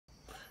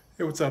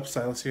Hey, what's up?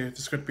 Silas here. This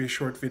is going to be a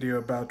short video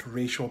about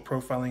racial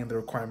profiling and the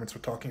requirements for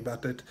talking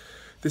about it.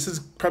 This is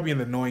probably an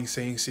annoying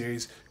saying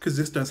series because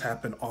this does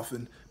happen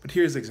often, but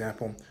here's an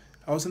example.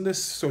 I was in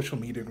this social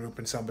media group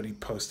and somebody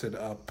posted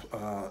up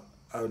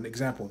an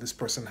example. This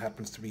person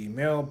happens to be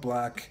male,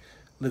 black,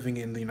 living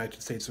in the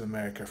United States of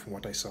America from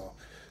what I saw.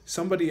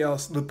 Somebody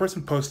else, the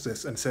person posts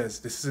this and says,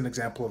 this is an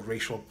example of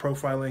racial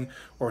profiling,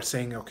 or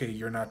saying, okay,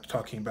 you're not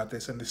talking about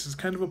this. And this is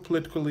kind of a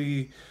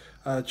politically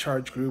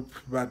charged group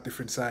about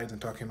different sides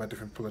and talking about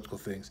different political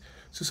things.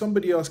 So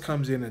somebody else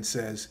comes in and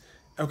says,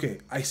 okay,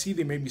 I see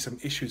there may be some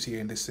issues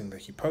here in this thing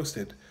that he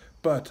posted,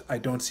 but I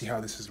don't see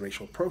how this is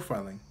racial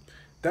profiling.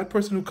 That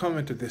person who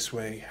commented this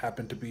way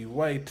happened to be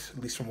white,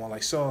 at least from what I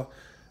saw.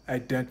 I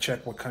didn't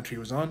check what country it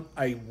was on.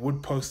 I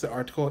would post the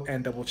article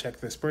and double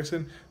check this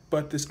person,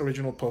 but this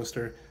original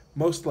poster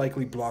most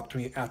likely blocked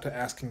me after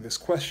asking this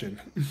question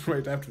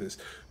right after this.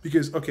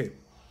 Because, okay,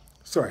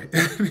 sorry,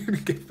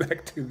 get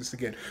back to this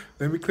again.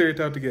 Let me clear it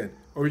out again.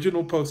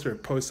 Original poster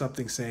posts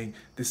something saying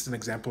this is an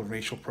example of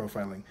racial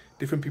profiling.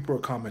 Different people are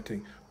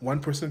commenting. One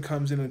person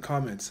comes in and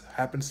comments,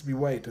 happens to be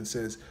white, and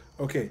says,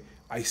 okay,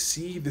 I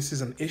see this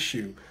is an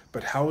issue,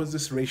 but how is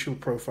this racial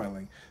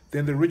profiling?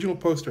 Then the original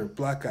poster,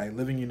 black guy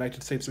living in the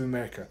United States of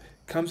America,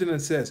 comes in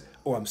and says,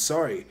 oh, I'm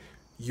sorry,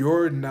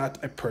 you're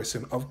not a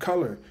person of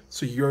color,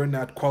 so you're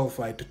not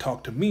qualified to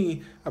talk to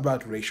me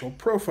about racial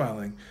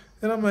profiling.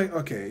 And I'm like,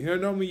 okay,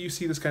 normally you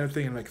see this kind of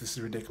thing and like, this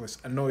is ridiculous.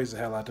 Annoys the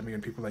hell out of me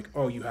when people are like,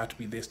 oh, you have to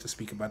be this to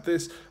speak about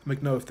this. I'm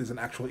like, no, if there's an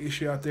actual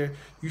issue out there,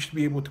 you should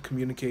be able to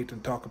communicate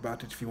and talk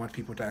about it if you want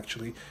people to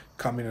actually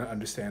come in and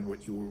understand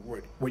what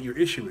your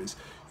issue is.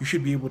 You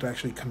should be able to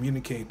actually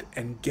communicate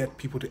and get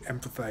people to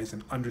empathize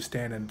and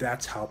understand, and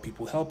that's how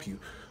people help you.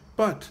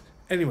 But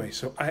anyway,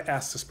 so I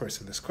asked this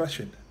person this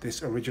question,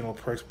 this original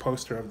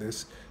poster of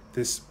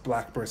this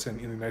black person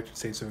in the United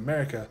States of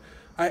America.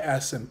 I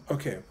asked him,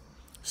 okay,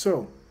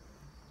 so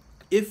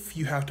if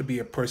you have to be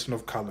a person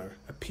of color,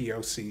 a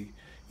POC,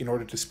 in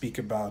order to speak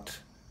about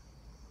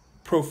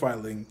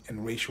profiling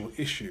and racial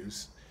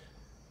issues,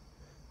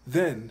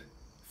 then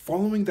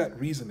following that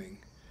reasoning,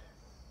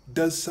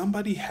 does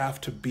somebody have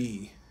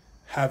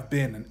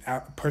been a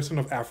person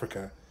of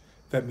Africa,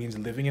 that means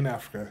living in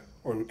Africa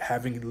or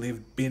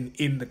been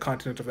in the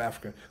continent of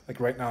Africa, like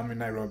right now I'm in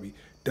Nairobi,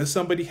 does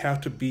somebody have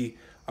to be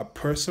a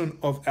person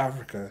of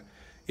Africa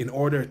in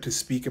order to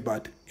speak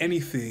about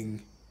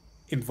anything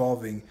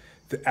involving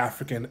the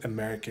African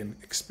American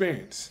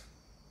experience?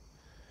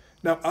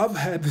 Now, I've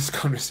had this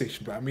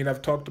conversation, but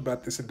I've talked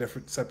about this in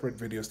different separate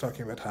videos,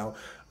 talking about how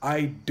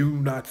I do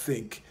not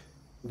think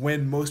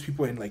when most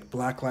people in like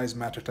Black Lives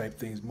Matter type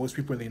things, most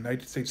people in the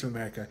United States of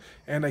America,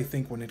 and I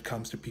think when it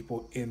comes to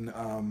people in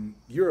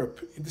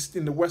Europe, just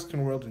in the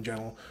Western world in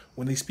general,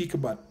 when they speak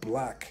about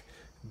black,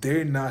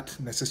 they're not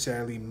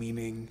necessarily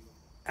meaning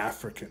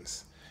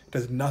Africans. It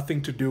has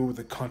nothing to do with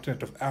the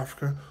continent of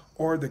Africa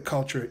or the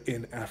culture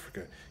in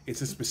Africa.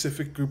 It's a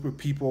specific group of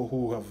people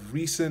who have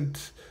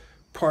recent,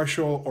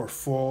 partial, or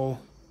full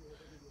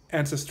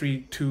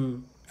ancestry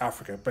to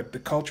Africa. But the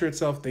culture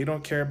itself, they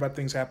don't care about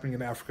things happening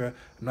in Africa.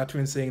 I'm not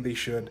even saying they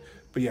should.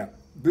 But yeah,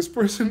 this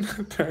person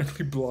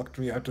apparently blocked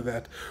me after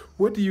that.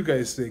 What do you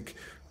guys think?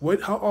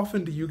 How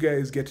often do you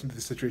guys get into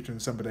the situation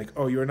with somebody like,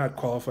 oh, you're not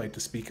qualified to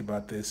speak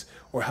about this?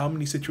 Or how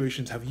many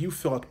situations have you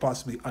felt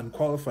possibly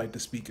unqualified to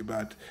speak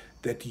about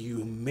that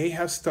you may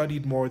have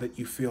studied more, that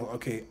you feel,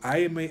 okay,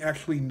 I may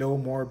actually know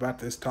more about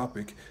this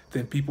topic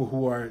than people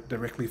who are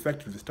directly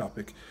affected with this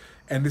topic?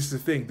 And this is the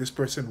thing, this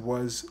person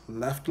was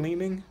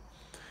left-leaning,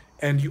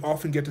 and you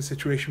often get a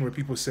situation where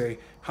people say,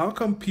 how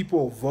come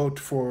people vote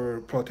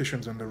for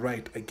politicians on the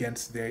right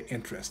against their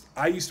interest?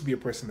 I used to be a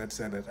person that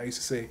said that. I used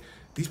to say,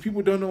 these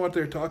people don't know what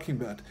they're talking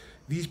about.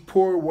 These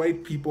poor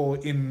white people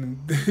in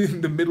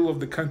the middle of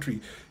the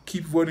country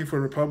keep voting for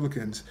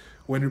Republicans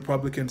when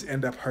Republicans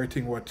end up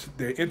hurting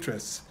their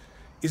interests.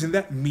 Isn't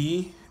that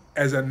me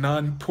as a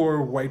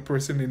non-poor white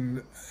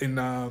person in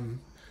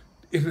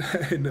in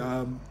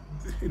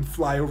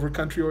flyover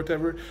country or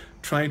whatever,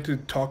 trying to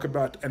talk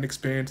about an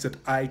experience that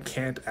I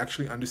can't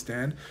actually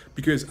understand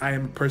because I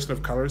am a person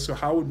of color? So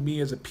how would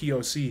me as a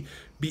POC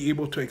be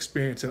able to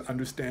experience and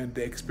understand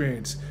the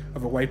experience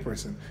of a white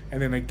person?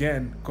 And then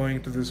again, going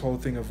into this whole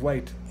thing of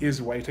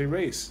is white a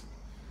race?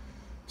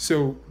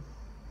 So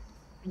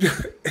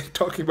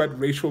talking about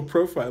racial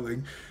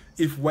profiling,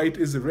 if white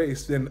is a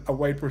race, then a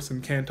white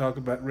person can't talk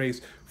about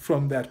race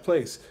from that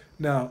place.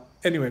 Now,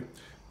 anyway,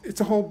 it's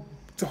a whole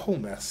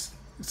mess.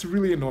 It's a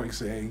really annoying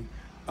saying.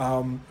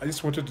 I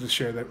just wanted to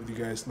share that with you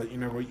guys, let you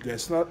know what you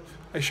guys thought.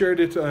 I shared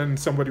it and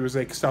somebody was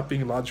like, stop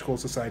being logical,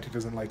 society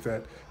doesn't like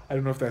that. I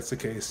don't know if that's the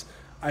case.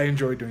 I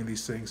enjoy doing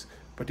these things.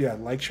 But yeah,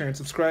 like, share, and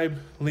subscribe.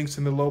 Links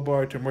in the low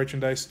bar to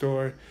merchandise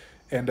store.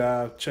 And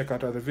check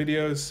out other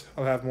videos.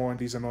 I'll have more on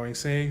these annoying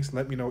sayings.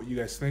 Let me know what you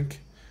guys think.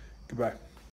 Goodbye.